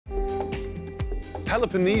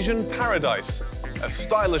Pelopennesian Paradise, a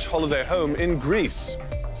stylish holiday home in Greece.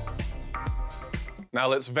 Now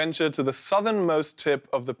let's venture to the southernmost tip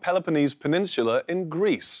of the Peloponnese Peninsula in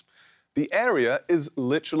Greece. The area is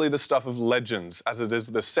literally the stuff of legends, as it is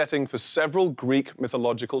the setting for several Greek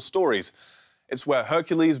mythological stories. It's where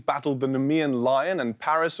Hercules battled the Nemean lion and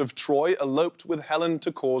Paris of Troy eloped with Helen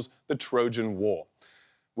to cause the Trojan War.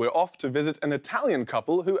 We're off to visit an Italian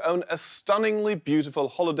couple who own a stunningly beautiful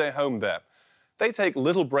holiday home there. They take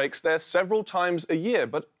little breaks there several times a year,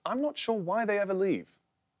 but I'm not sure why they ever leave.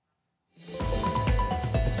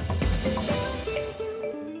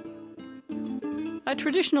 A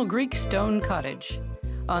traditional Greek stone cottage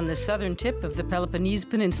on the southern tip of the Peloponnese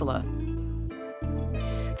Peninsula.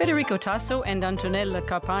 Federico Tasso and Antonella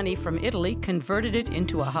Carpani from Italy converted it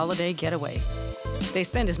into a holiday getaway. They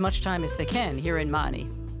spend as much time as they can here in Mani.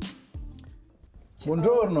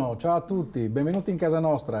 Buongiorno, ciao a tutti, benvenuti in casa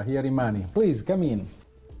nostra here in Mani. Please, come in.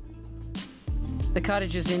 The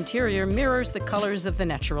cottage's interior mirrors the colors of the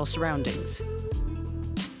natural surroundings.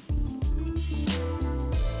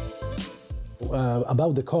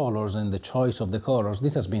 About the colors and the choice of the colors,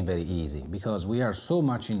 this has been very easy because we are so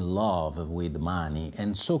much in love with Mani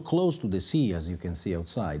and so close to the sea, as you can see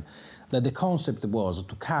outside, that the concept was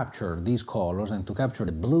to capture these colors and to capture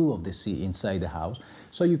the blue of the sea inside the house.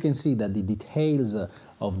 So you can see that the details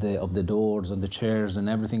of the doors and the chairs and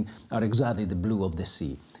everything are exactly the blue of the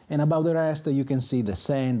sea. And about the rest, you can see the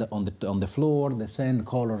sand on the floor, the sand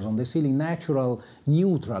colors on the ceiling, natural,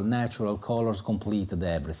 neutral, natural colors completed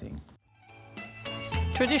everything.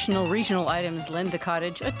 Traditional regional items lend the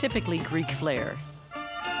cottage a typically Greek flair.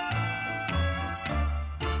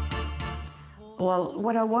 Well,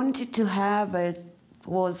 what I wanted to have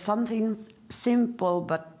was something simple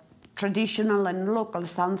but traditional and local,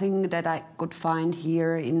 something that I could find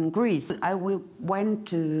here in Greece. I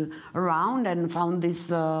went around and found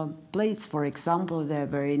these plates, for example. They're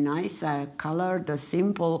very nice, colored,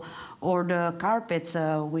 simple, or the carpets,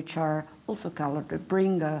 which are also colored. They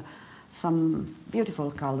bring some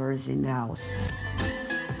beautiful colors in the house.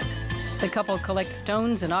 The couple collect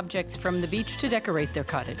stones and objects from the beach to decorate their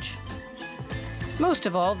cottage. Most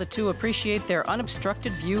of all, the two appreciate their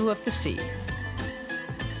unobstructed view of the sea.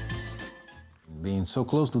 Being so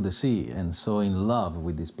close to the sea and so in love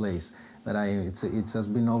with this place, that it has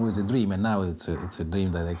been always a dream, and now it's a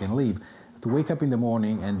dream that I can live. To wake up in the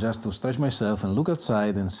morning and just to stretch myself and look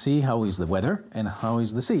outside and see how is the weather and how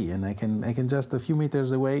is the sea, and I can just a few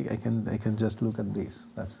meters away I can just look at this.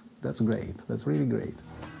 That's great. That's really great.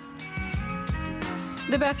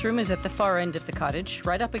 The bathroom is at the far end of the cottage,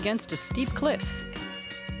 right up against a steep cliff.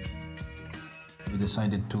 We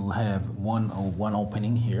decided to have one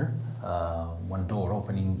opening here, one door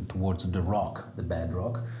opening towards the rock, the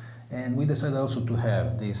bedrock. And we decided also to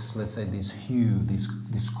have this, let's say, this hue,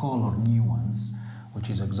 this color nuance, which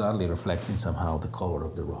is exactly reflecting somehow the color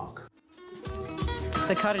of the rock.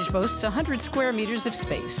 The cottage boasts 100 square meters of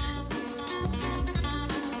space.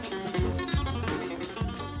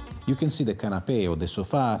 You can see the canapé or the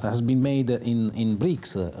sofa has been made in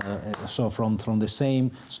bricks, so from the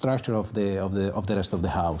same structure of the rest of the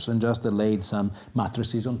house, and just laid some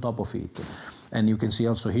mattresses on top of it. And you can see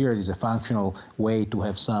also here is a functional way to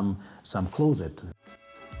have some closet.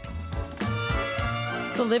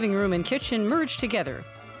 The living room and kitchen merge together.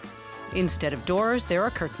 Instead of doors, there are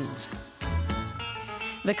curtains.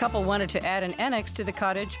 The couple wanted to add an annex to the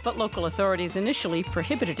cottage, but local authorities initially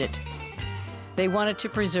prohibited it. They wanted to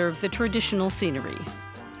preserve the traditional scenery.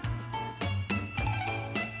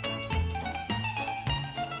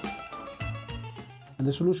 And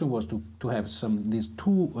the solution was to have these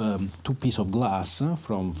two pieces of glass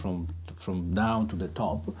from down to the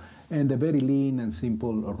top, and a very lean and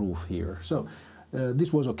simple roof here. So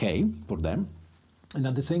this was okay for them, and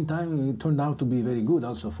at the same time it turned out to be very good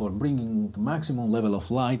also for bringing the maximum level of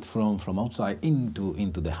light from outside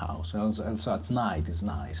into the house. Also at night is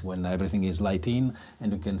nice when everything is light in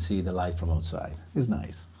and you can see the light from outside. It's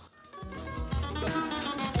nice.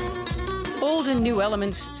 Old and new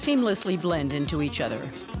elements seamlessly blend into each other.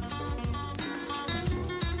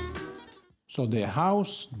 So the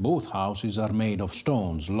house, both houses are made of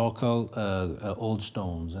stones, local old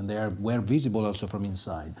stones, and were visible also from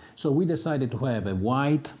inside. So we decided to have a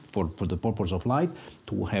white, for the purpose of light,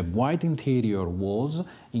 to have white interior walls,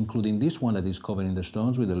 including this one that is covered in the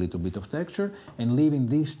stones with a little bit of texture, and leaving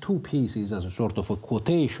these two pieces as a sort of a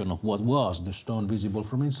quotation of what was the stone visible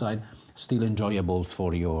from inside, still enjoyable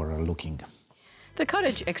for your looking. The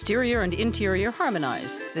cottage exterior and interior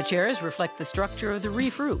harmonize. The chairs reflect the structure of the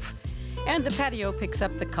reef roof, and the patio picks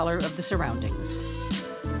up the color of the surroundings.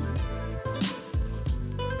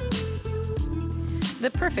 The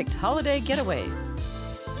perfect holiday getaway,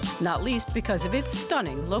 not least because of its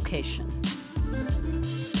stunning location.